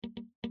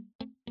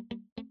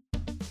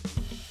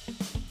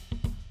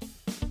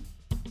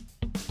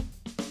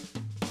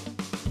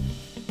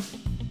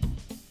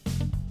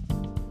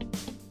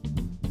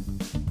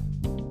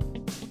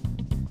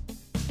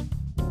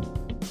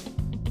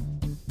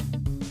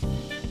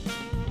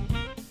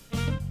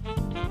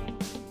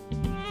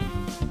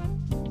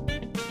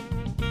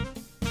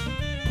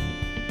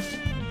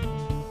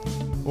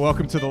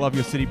Welcome to the Love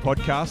Your City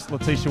podcast.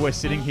 Letitia, we're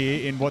sitting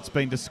here in what's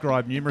been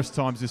described numerous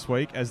times this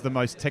week as the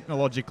most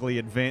technologically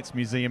advanced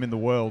museum in the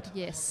world.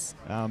 Yes.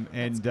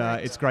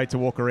 It's great to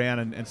walk around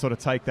and sort of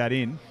take that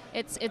in.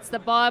 It's the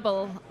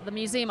Bible, the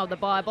Museum of the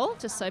Bible,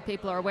 just so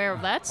people are aware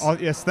of that. Oh,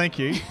 yes, thank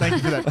you. Thank you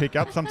for that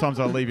pickup. Sometimes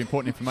I leave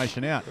important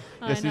information out.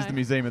 This is the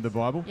Museum of the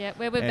Bible. Yeah,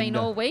 where we've been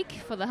all week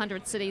for the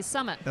 100 Cities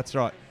Summit. That's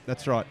right.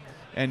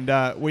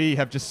 And we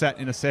have just sat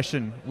in a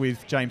session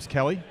with James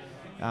Kelly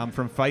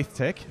from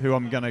FaithTech, who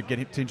I'm going to get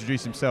him to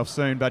introduce himself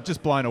soon, but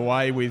just blown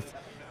away with,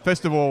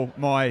 first of all,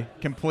 my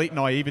complete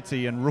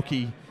naivety and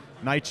rookie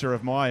nature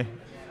of my,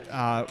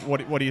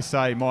 what do you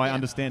say, my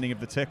understanding of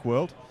the tech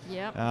world.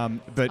 Yeah,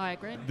 but I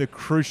agree. The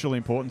crucial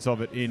importance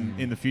of it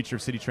in the future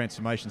of city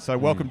transformation. So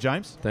welcome,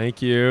 James.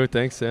 Thank you.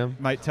 Thanks, Sam.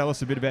 Mate, tell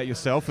us a bit about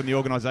yourself and the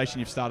organisation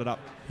you've started up.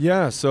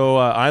 Yeah, so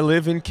I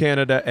live in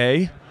Canada,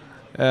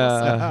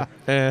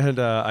 and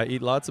I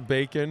eat lots of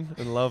bacon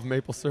and love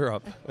maple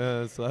syrup.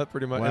 So that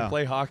pretty much, and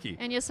play hockey.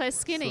 And you're so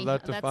skinny. So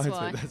that defines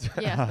why. me.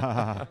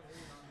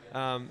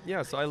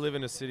 Yeah. So I live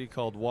in a city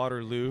called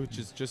Waterloo, which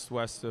is just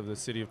west of the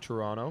city of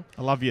Toronto.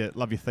 I love your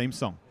theme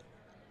song.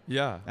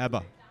 Yeah.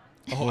 ABBA.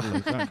 Waterloo.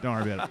 Don't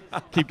worry about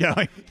it. Keep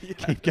going.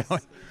 Keep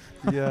going.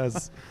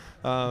 Yes.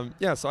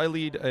 So I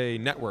lead a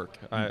network.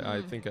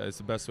 I think it's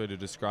the best way to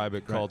describe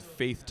it, called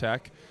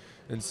FaithTech.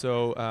 And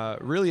so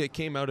really it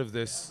came out of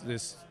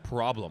this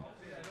problem.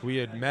 We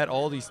had met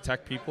all these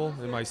tech people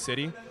in my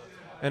city,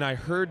 and I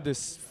heard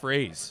this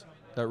phrase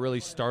that really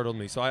startled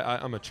me. So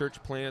I'm a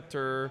church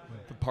planter,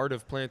 part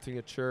of planting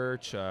a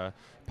church,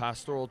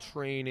 pastoral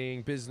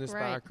training, business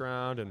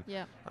background, and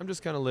I'm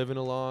just kind of living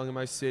along in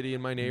my city,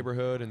 in my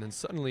neighborhood, and then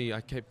suddenly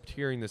I kept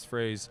hearing this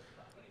phrase,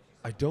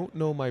 I don't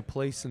know my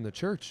place in the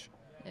church.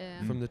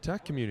 From the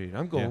tech community. And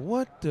I'm going,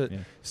 what?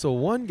 So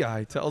one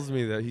guy tells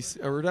me that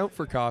we're out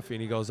for coffee,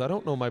 and he goes, I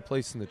don't know my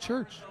place in the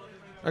church.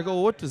 I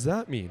go, what does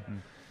that mean?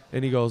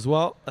 And he goes,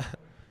 I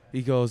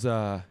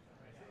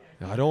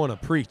don't want to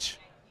preach.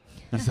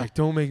 He's like,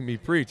 don't make me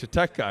preach. A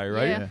tech guy,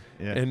 right?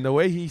 Yeah. And the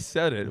way he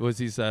said it was,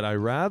 he said, I'd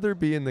rather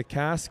be in the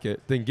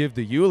casket than give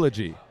the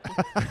eulogy.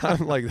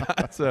 I'm like,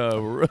 that's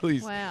a really,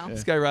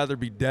 this guy rather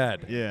be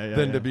dead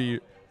than to be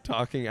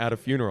talking at a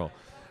funeral.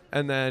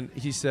 And then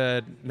he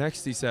said,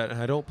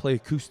 I don't play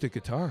acoustic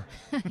guitar.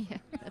 Yeah,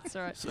 that's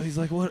right. So he's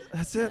like, what?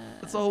 That's it?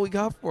 That's all we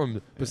got for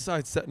him,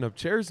 besides setting up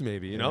chairs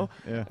maybe, you know?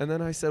 Yeah. And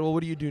then I said, well, what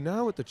do you do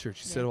now with the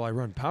church? He said, well, I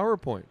run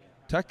PowerPoint.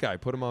 Tech guy,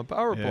 put him on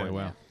PowerPoint. Yeah,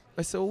 wow.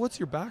 I said, well, what's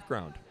your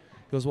background?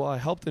 He goes, well, I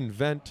helped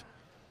invent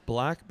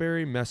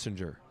BlackBerry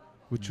Messenger,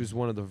 which was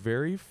one of the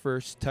very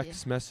first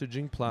text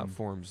messaging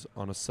platforms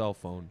on a cell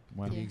phone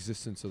in the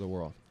existence of the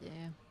world. Yeah.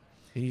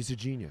 And he's a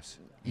genius.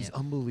 He's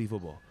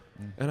unbelievable.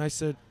 And I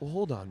said, well,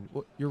 hold on.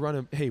 You're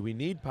running. Hey, we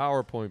need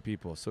PowerPoint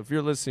people. So if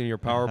you're listening, your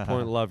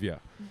PowerPoint, love you.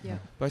 Yeah.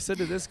 But I said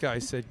to this guy, I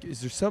said,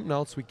 is there something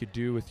else we could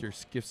do with your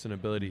gifts and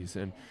abilities?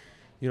 And,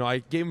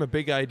 I gave him a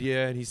big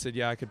idea, and he said,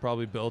 yeah, I could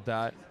probably build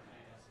that.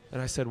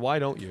 And I said, why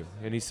don't you?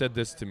 And he said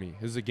this to me.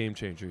 This is a game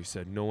changer. He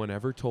said, no one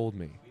ever told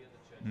me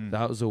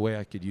that was a way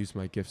I could use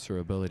my gifts or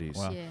abilities.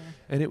 Wow. Yeah.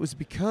 And it was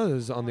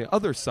because on the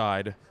other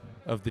side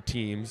of the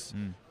teams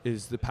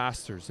is the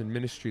pastors and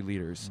ministry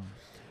leaders.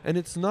 And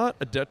it's not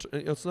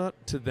it's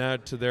not to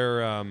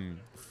their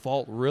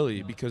fault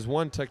really, because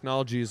one,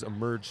 technology has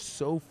emerged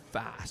so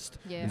fast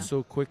and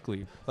so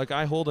quickly. Like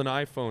I hold an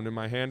iPhone in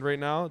my hand right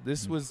now.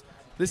 This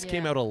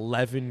came out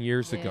 11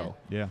 years ago.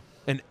 Yeah.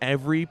 And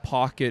every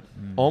pocket,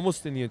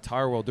 almost in the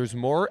entire world, there's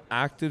more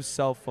active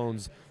cell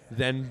phones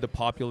than the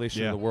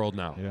population of the world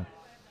now. Yeah.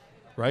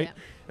 Right?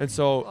 Yeah. And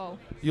so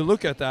you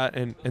look at that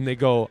and they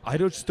go, I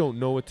just don't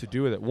know what to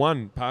do with it.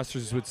 One,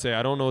 pastors would say,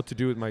 I don't know what to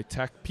do with my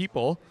tech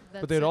people.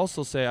 But they'd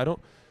also say,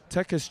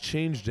 tech has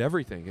changed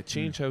everything. It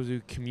changed how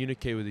we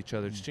communicate with each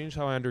other. It's changed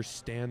how I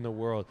understand the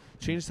world.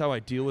 It changed how I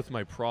deal with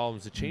my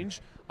problems. It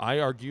changed, I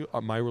argue,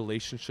 my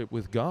relationship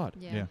with God.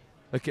 Yeah.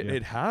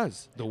 It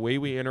has. The way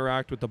we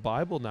interact with the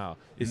Bible now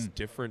is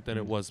different than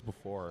it was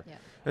before. Yeah.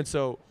 And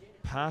so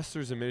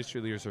pastors and ministry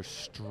leaders are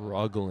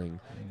struggling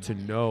to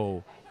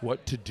know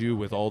what to do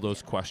with all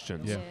those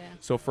questions. Yeah.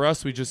 So for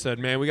us, we just said,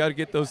 man, we got to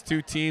get those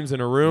two teams in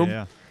a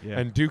room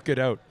and duke it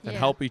out and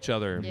help each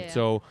other. Yeah.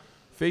 So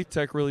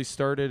FaithTech really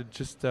started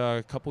just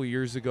a couple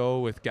years ago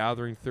with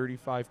gathering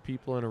 35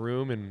 people in a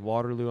room in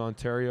Waterloo,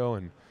 Ontario.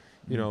 And,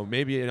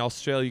 maybe in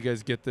Australia you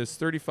guys get this.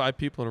 35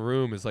 people in a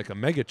room is like a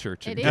mega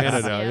church in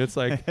Canada. And it's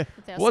like,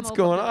 what's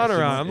going on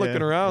around? I'm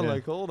looking around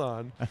like, hold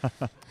on.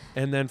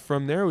 And then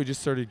from there, we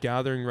just started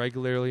gathering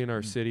regularly in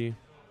our city.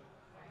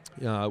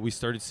 We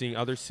started seeing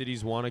other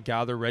cities want to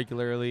gather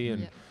regularly.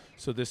 And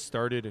so this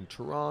started in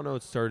Toronto.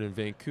 It started in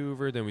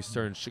Vancouver. Then we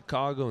started in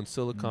Chicago and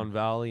Silicon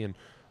Valley. And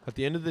at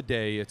the end of the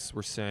day,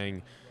 we're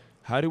saying,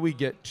 how do we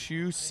get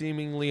two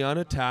seemingly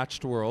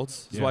unattached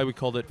worlds? That's why we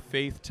called it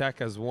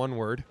FaithTech as one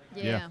word.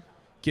 Yeah.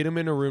 Get them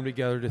in a room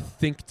together to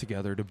think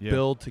together, to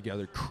build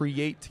together,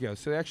 create together.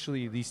 So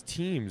actually, these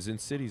teams in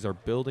cities are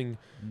building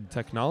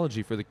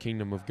technology for the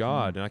kingdom of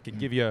God. And I could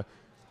give you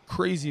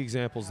crazy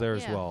examples there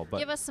as well. But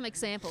give us some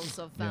examples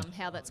of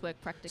how that's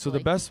worked practically. so the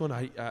best one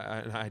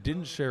I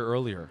didn't share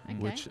earlier,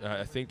 which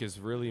I think is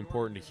really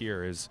important to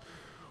hear, is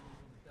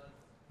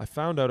I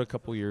found out a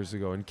couple years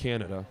ago in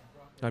Canada,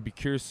 I'd be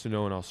curious to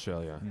know in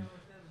Australia,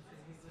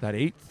 that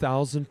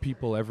 8,000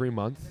 people every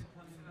month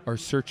are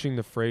searching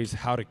the phrase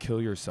 "how to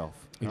kill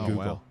yourself" in Google.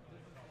 Wow.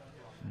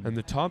 And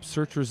the top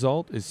search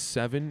result is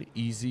 7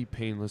 easy,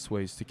 painless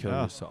ways to kill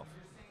yourself.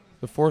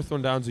 The fourth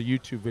one down is a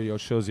YouTube video,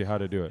 shows you how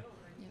to do it.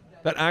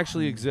 That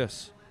actually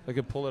exists. I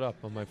could pull it up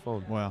on my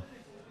phone. Wow.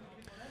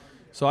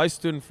 So I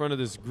stood in front of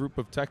this group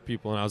of tech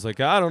people, and I was like,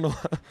 I don't know.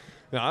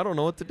 I don't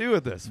know what to do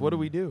with this. What do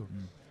we do?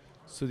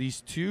 So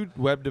these 2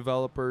 web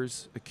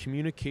developers, a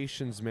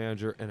communications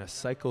manager, and a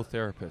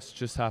psychotherapist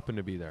just happened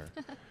to be there.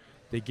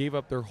 They gave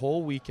up their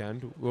whole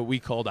weekend, what we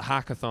called a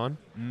hackathon,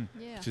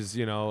 which is,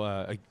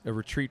 a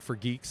retreat for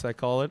geeks, I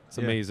call it. It's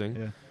amazing.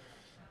 Yeah.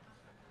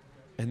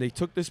 And they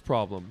took this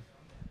problem.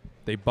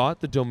 They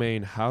bought the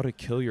domain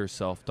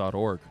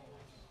howtokillyourself.org.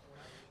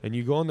 And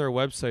you go on their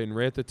website, and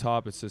right at the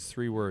top it says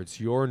 3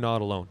 words, "You're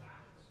not alone."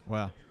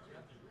 Wow.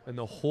 And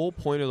the whole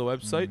point of the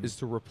website is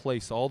to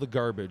replace all the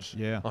garbage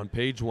on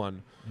page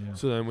 1. Yeah.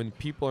 So then when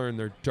people are in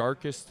their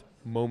darkest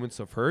moments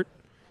of hurt,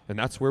 and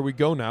that's where we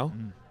go now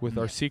with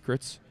our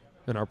secrets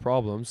and our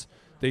problems,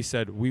 they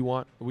said, we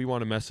want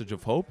a message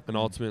of hope and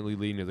ultimately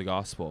leading to the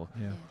gospel.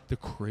 Yeah. The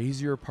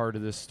crazier part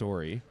of this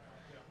story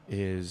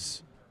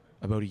is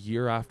about a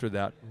year after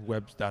that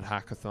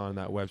hackathon,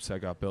 that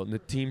website got built, and the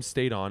team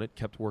stayed on it,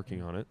 kept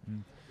working on it.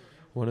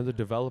 One of the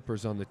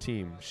developers on the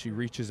team, she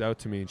reaches out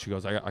to me and she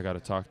goes, I got to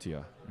talk to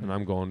you. And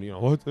I'm going,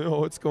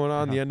 what's going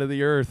on? The end of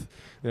the earth.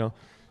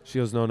 She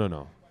goes,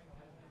 no.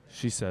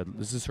 She said,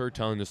 this is her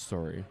telling the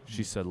story.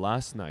 She said,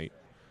 last night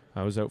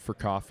I was out for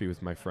coffee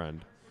with my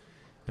friend,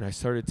 and I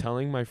started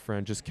telling my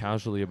friend just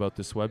casually about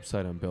this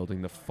website I'm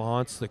building, the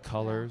fonts, the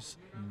colors.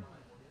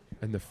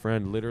 And the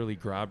friend literally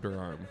grabbed her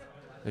arm,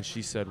 and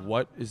she said,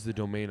 what is the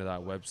domain of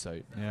that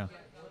website? Yeah.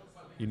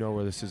 You know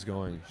where this is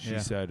going. She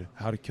said,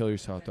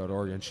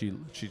 howtokillyourself.org, and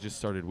she just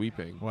started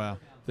weeping. Wow.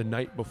 The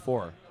night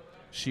before,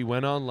 she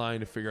went online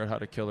to figure out how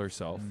to kill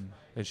herself,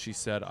 and she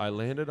said, I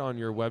landed on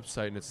your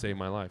website, and it saved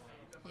my life.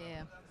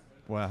 Yeah.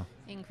 Wow.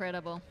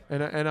 Incredible.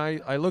 And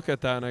I look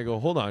at that, and I go,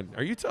 hold on,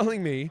 are you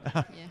telling me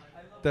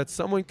that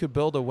someone could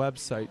build a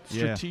website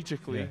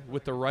strategically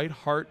with the right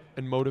heart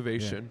and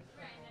motivation,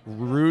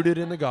 rooted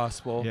in the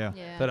gospel,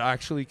 that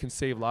actually can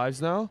save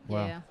lives now?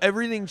 Wow. Yeah.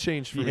 Everything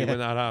changed for me when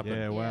that happened.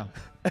 Yeah, wow.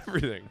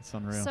 Everything. It's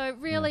unreal. So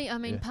really, I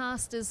mean,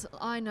 pastors,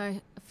 I know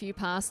a few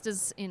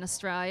pastors in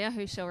Australia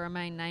who shall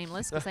remain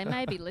nameless because they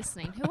may be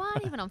listening, who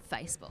aren't even on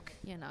Facebook,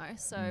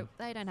 so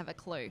they don't have a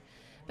clue.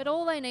 But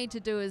all they need to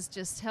do is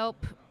just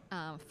help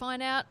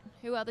find out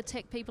who are the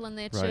tech people in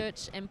their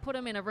church and put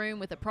them in a room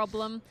with a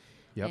problem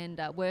and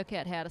work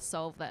out how to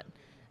solve that.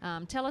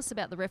 Tell us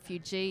about the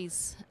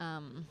refugees.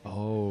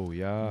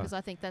 Because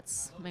I think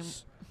that's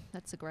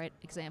a great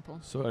example.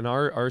 So in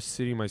our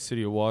city, my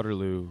city of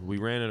Waterloo, we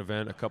ran an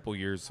event a couple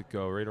years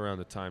ago, right around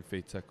the time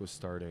FaithTech was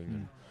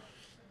starting.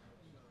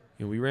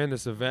 And we ran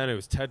this event. It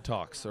was TED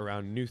Talks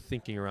around new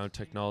thinking around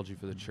technology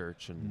for the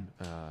church. And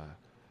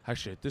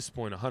actually, at this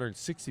point,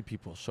 160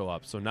 people show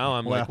up. So now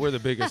I'm like, we're the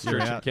biggest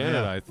church in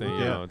Canada, I think.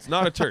 It's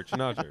not a church,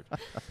 not a church.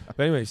 But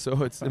anyway,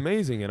 so it's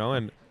amazing,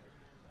 and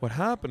what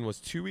happened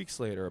was 2 weeks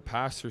later, a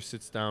pastor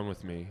sits down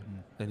with me,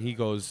 and he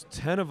goes,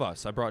 10 of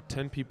us, I brought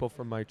 10 people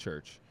from my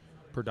church,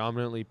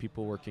 predominantly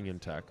people working in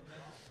tech,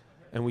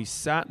 and we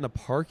sat in the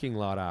parking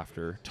lot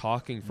after,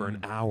 talking for an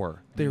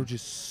hour. They were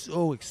just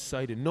so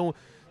excited.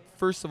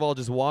 First of all,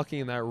 just walking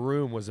in that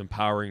room was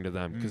empowering to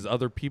them, because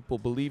other people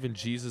believe in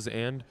Jesus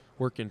and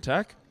work in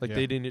tech.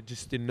 They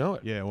just didn't know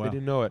it. Yeah, wow. They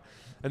didn't know it.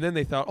 And then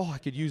they thought, I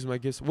could use my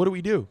gifts. What do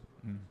we do?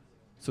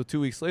 So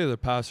 2 weeks later, the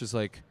pastor's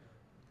like,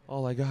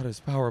 all I got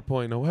is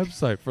PowerPoint and a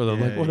website for them.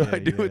 What do I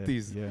do with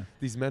these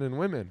men and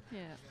women?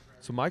 Yeah.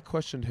 So my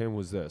question to him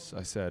was this.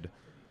 I said,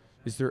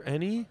 is there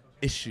any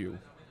issue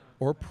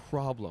or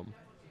problem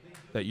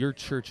that your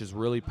church is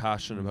really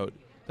passionate about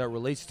that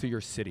relates to your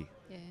city?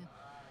 Yeah.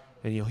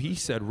 And he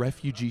said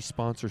refugee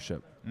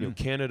sponsorship.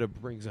 Canada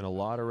brings in a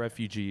lot of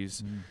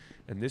refugees,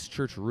 and this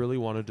church really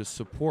wanted to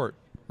support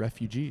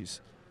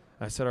refugees.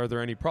 I said, are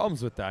there any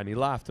problems with that? And he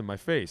laughed in my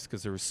face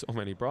because there were so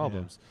many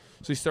problems.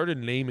 So he started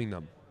naming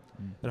them.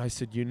 And I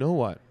said, you know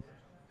what?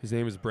 His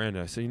name is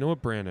Brandon. I said, you know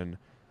what, Brandon?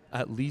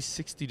 At least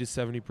 60 to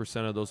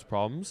 70% of those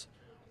problems,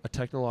 a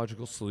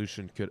technological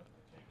solution could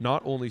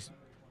not only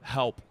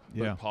help,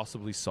 but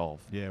possibly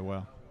solve. Yeah,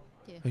 wow.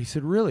 Yeah. And he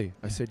said, really?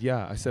 I said,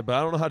 yeah. I said, but I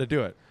don't know how to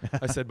do it.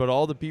 I said, but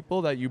all the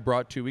people that you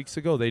brought 2 weeks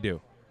ago, they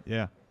do.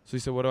 Yeah. So he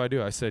said, what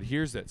do? I said,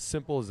 here's it.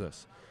 Simple as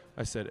this.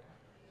 I said,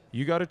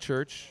 you got a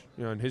church,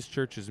 and his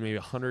church is maybe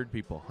 100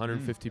 people,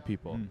 150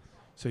 people.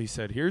 So he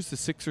said, here's the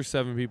 6 or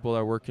 7 people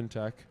that work in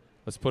tech.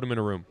 Let's put them in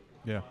a room.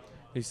 Yeah.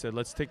 He said,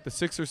 let's take the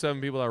 6 or 7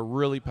 people that are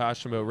really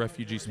passionate about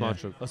refugee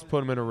sponsorship. Let's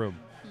put them in a room.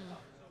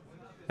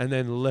 And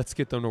then let's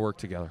get them to work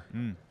together.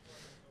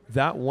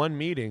 that one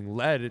meeting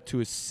led to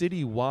a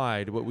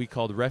citywide, what we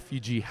called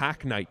refugee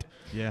hack night.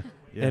 Yeah.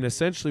 Yeah. And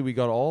essentially, we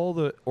got all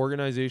the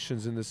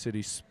organizations in the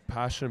city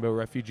passionate about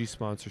refugee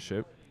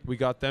sponsorship. We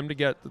got them to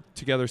get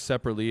together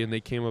separately, and they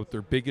came up with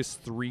their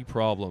biggest 3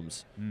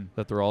 problems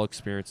that they're all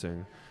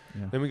experiencing.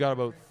 Yeah. Then we got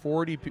about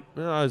 40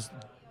 people,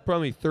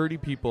 probably 30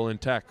 people in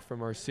tech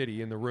from our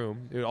city in the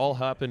room. It all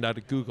happened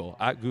at Google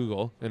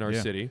in our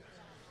city.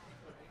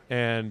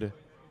 And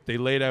they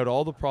laid out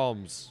all the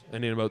problems,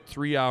 and in about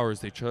 3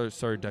 hours, they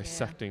started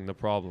dissecting the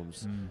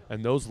problems.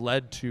 And those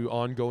led to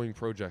ongoing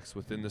projects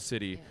within the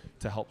city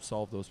to help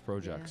solve those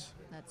projects.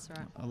 Yeah, that's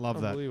right. I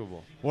love that.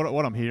 Unbelievable.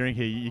 What I'm hearing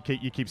here, you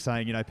keep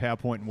saying,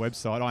 PowerPoint and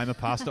website. I am a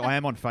pastor. I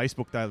am on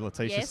Facebook though,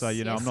 Letitia, Yes, so I'm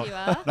you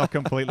are. not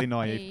completely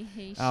naive.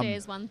 He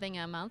shares one thing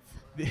a month.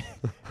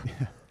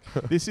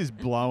 This is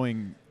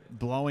blowing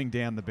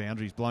down the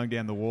boundaries, blowing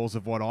down the walls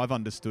of what I've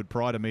understood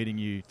prior to meeting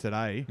you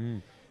today.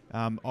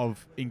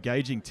 Of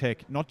engaging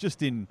tech, not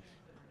just in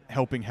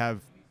helping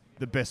have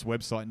the best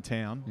website in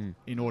town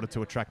in order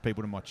to attract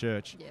people to my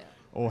church,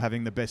 or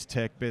having the best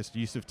tech, best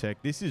use of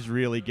tech. This is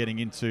really getting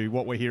into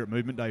what we're here at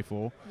Movement Day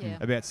for,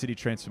 about city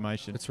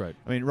transformation. That's right.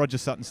 I mean, Roger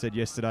Sutton said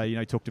yesterday,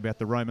 he talked about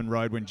the Roman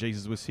road when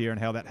Jesus was here and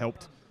how that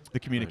helped the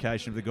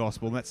communication of the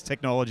gospel, and that's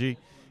technology.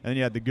 And then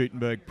you had the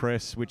Gutenberg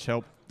press, which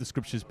helped the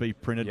scriptures be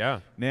printed. Yeah.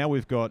 Now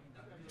we've got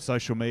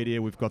social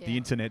media, we've got the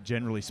internet,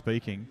 generally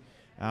speaking,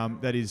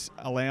 that is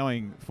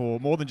allowing for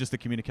more than just the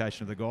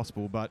communication of the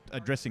gospel, but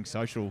addressing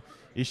social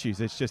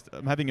issues. It's just,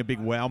 I'm having a big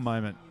wow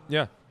moment.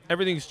 Yeah,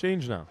 everything's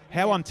changed now.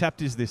 How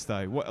untapped is this,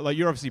 though?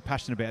 You're obviously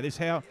passionate about this.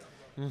 How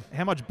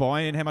much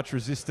buy-in, how much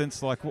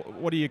resistance? Like,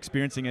 what are you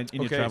experiencing in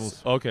your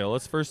travels? Okay,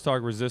 let's first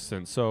talk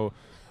resistance. So,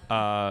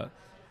 the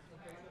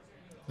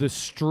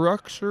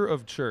structure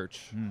of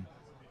church,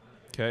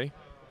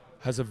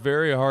 has a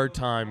very hard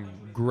time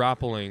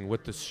grappling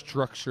with the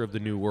structure of the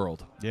new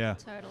world. Yeah.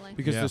 Totally.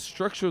 Because the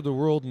structure of the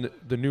world,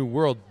 the new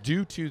world,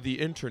 due to the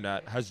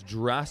internet, has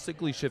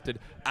drastically shifted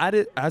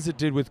as it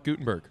did with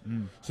Gutenberg.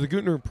 So the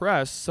Gutenberg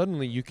press,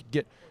 suddenly you could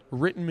get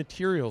written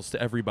materials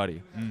to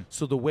everybody.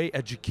 So the way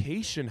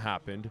education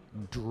happened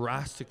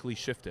drastically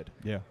shifted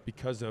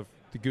because of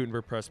the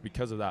Gutenberg press,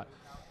 because of that.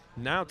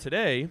 Now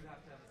today,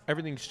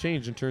 everything's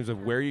changed in terms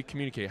of where you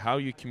communicate, how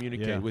you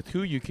communicate, with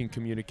who you can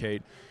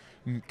communicate.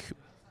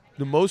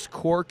 The most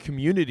core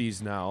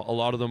communities now, a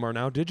lot of them are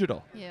now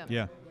digital.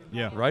 Yeah.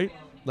 Right?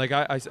 Like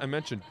I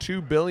mentioned,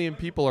 2 billion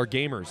people are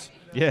gamers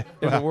in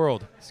the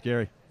world.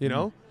 Scary. You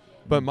know?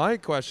 But my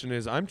question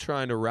is, I'm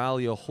trying to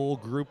rally a whole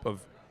group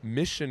of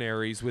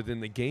missionaries within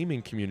the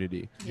gaming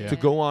community to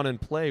go on and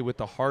play with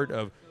the heart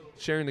of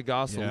sharing the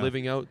gospel,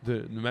 living out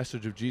the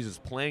message of Jesus,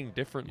 playing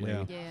differently.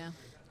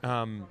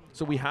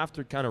 So we have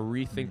to kind of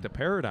rethink the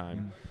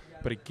paradigm.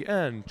 But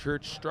again,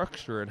 church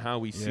structure and how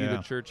we see the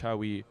church, how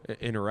we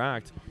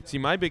interact. See,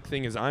 my big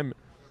thing is I'm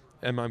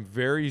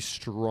very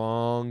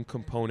strong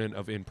component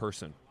of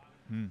in-person.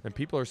 And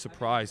people are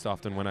surprised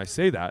often when I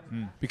say that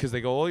because they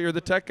go, "Oh, you're the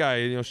tech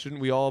guy.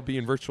 Shouldn't we all be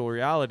in virtual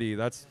reality?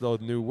 That's the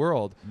new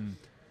world."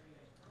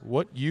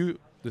 What the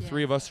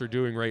 3 of us are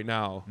doing right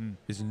now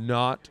is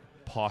not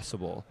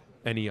possible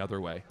any other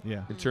way.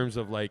 In terms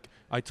of, like,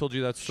 I told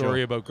you that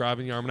story about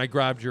grabbing your arm, and I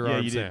grabbed your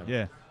arm, Sam.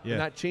 And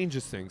that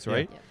changes things,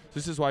 right?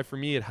 This is why, for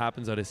me, it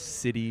happens at a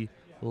city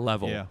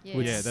level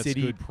with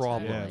city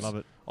problems. Yeah, I love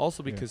it.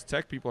 Also because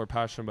tech people are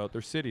passionate about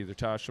their city. They're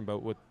passionate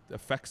about what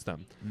affects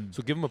them.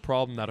 So give them a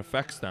problem that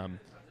affects them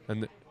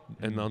and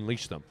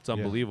unleash them. It's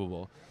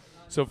unbelievable.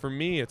 So for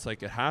me, it's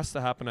like it has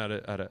to happen at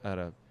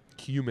a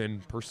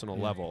human, personal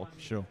level.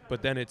 Sure.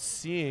 But then it's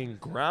seeing,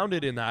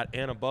 grounded in that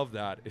and above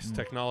that is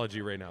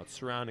technology right now. It's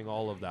surrounding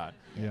all of that.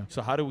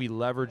 So how do we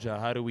leverage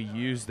that? How do we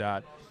use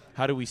that?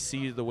 How do we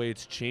see the way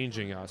it's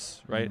changing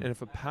us, right? And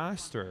if a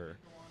pastor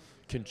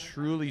can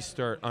truly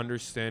start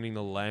understanding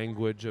the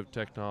language of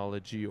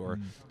technology or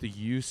the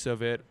use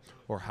of it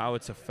or how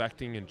it's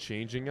affecting and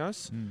changing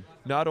us,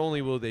 not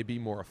only will they be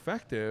more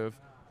effective,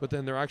 but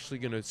then they're actually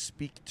going to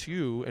speak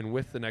to and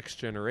with the next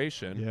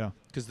generation.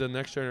 Because the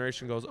next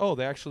generation goes, "Oh,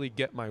 they actually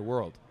get my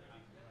world."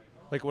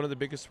 Like, one of the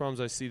biggest problems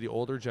I see the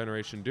older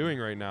generation doing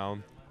right now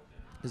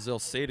is they'll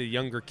say to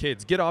younger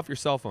kids, "Get off your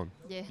cell phone.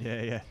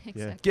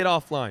 Exactly. Get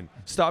offline.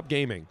 Stop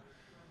gaming."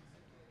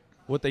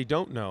 What they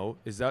don't know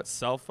is that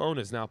cell phone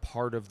is now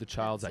part of the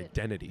child's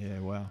identity.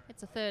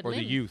 It's a third or limb.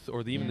 the youth,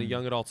 or even the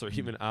young adults, or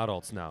even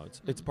adults now.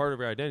 It's part of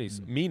their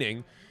identities.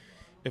 Meaning,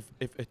 if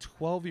a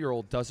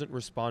 12-year-old doesn't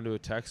respond to a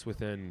text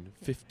within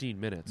 15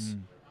 minutes,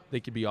 they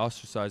could be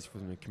ostracized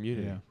from the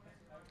community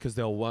because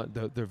they'll want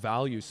their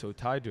values so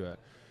tied to it.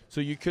 So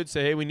you could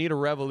say, "Hey, we need a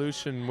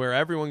revolution where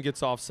everyone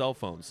gets off cell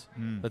phones."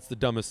 That's the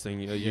dumbest thing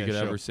you could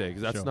ever say,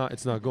 because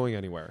it's not going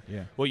anywhere.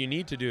 What you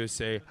need to do is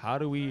say, how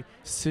do we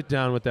sit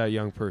down with that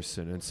young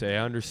person and say,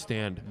 "I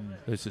understand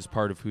this is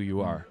part of who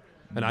you are,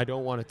 and I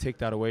don't want to take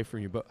that away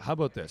from you, but how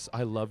about this?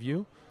 I love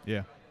you,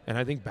 and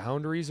I think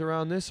boundaries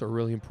around this are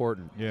really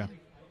important.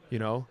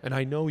 And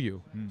I know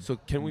you, so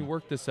can we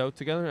work this out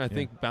together? And I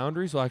think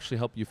boundaries will actually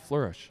help you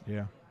flourish."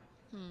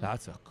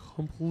 That's a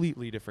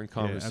completely different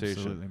conversation.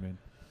 Absolutely, man.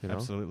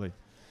 Absolutely.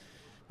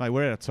 Mate,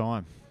 we're out of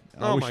time.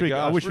 Oh my gosh,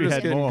 I wish we're we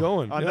just had more. getting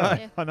going. I Yeah. know,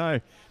 Yeah. I know.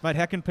 Mate,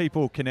 how can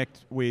people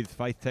connect with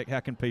FaithTech? How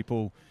can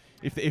people,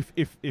 if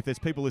there's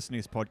people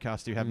listening to this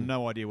podcast who have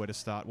no idea where to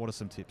start, what are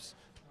some tips?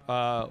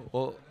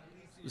 Well,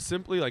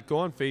 simply like go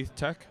on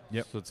FaithTech.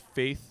 Yep. So it's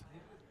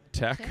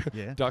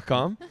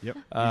FaithTech.com. Yep.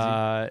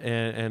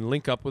 And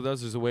link up with us.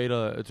 There's a way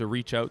to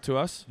reach out to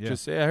us. Yeah.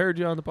 Just say I heard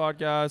you on the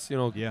podcast.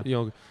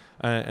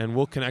 And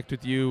we'll connect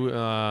with you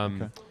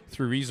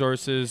through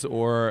resources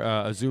or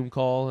a Zoom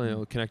call, and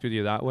it'll connect with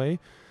you that way.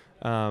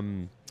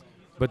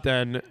 But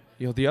then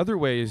the other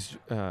way is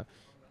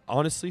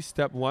honestly,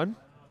 step one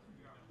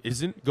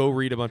isn't go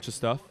read a bunch of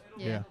stuff.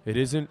 Yeah. It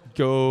isn't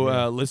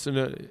go listen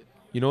to.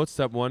 You know what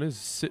step one is?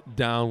 Sit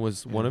down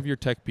with one of your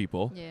tech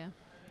people.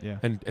 Yeah.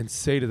 And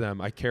say to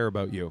them, I care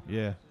about you.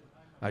 Yeah.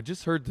 I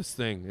just heard this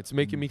thing. It's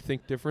making me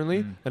think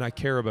differently, and I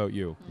care about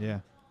you.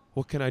 Yeah.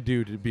 What can I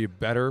do to be a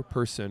better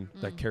person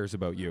that cares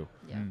about you?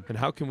 Yeah. And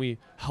how can we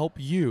help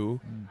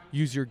you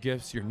use your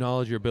gifts, your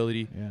knowledge, your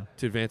ability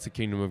to advance the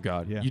kingdom of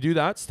God? Yeah. You do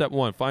that, step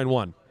one, find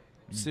one.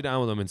 Sit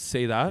down with them and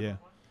say that. Yeah.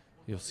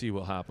 You'll see what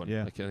will happen.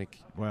 Yeah. Like, I think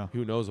Wow.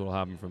 who knows what will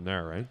happen from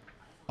there, right?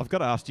 I've got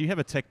to ask, do you have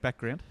a tech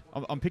background?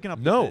 I'm picking up.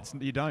 No.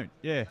 You don't.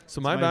 Yeah. So It's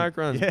my amazing.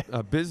 background is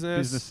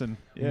business and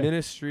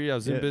ministry. I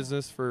was in Yeah.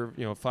 business for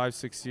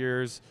 5-6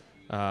 years.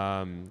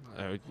 I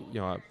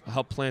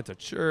helped plant a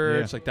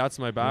church. Yeah. Like that's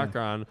my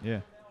background. Yeah.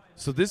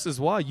 So this is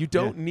why you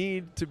don't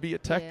need to be a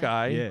tech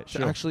guy Yeah, to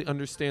sure. actually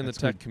understand That's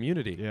the tech good.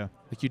 community. Yeah.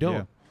 Like you don't,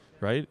 Yeah.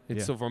 right? And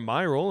Yeah. so for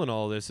my role in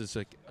all this, it's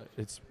like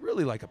it's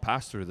really like a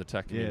pastor of the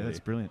tech Yeah. community. That's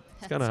brilliant.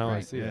 It's kind of how I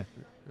great. see Yeah. it.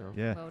 you know.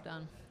 Yeah. Well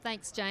done.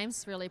 Thanks,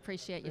 James. Really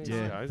appreciate your Thanks,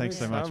 time. Yeah. guys. Thanks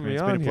so Thanks much, for man. having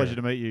It's me been a on pleasure here.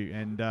 to meet you,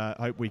 and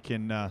hope we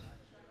can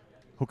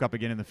hook up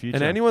again in the future.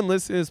 And anyone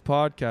listening to this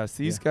podcast,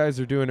 these guys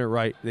are doing it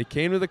right. They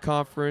came to the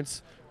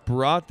conference,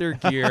 brought their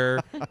gear,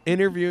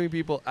 interviewing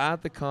people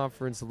at the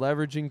conference,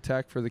 leveraging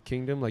tech for the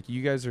kingdom. Like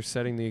you guys are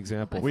setting the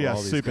example. We for are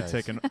all these super guys.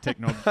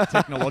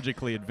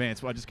 technologically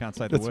advanced. Well, I just can't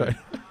say the That's word.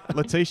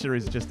 Letitia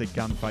is just a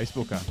gun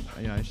Facebooker.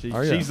 Are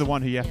ya? She's the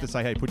one who you have Yeah. to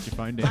say, "Hey, put your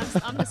phone down."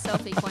 I'm the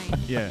selfie queen.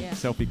 Yeah,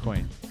 selfie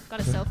queen.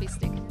 Got a selfie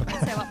stick.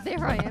 That's how up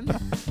there I am.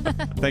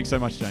 Thanks so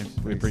much, James.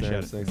 We Thanks,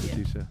 appreciate Sam. it.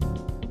 Thanks, Yeah.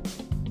 Letitia.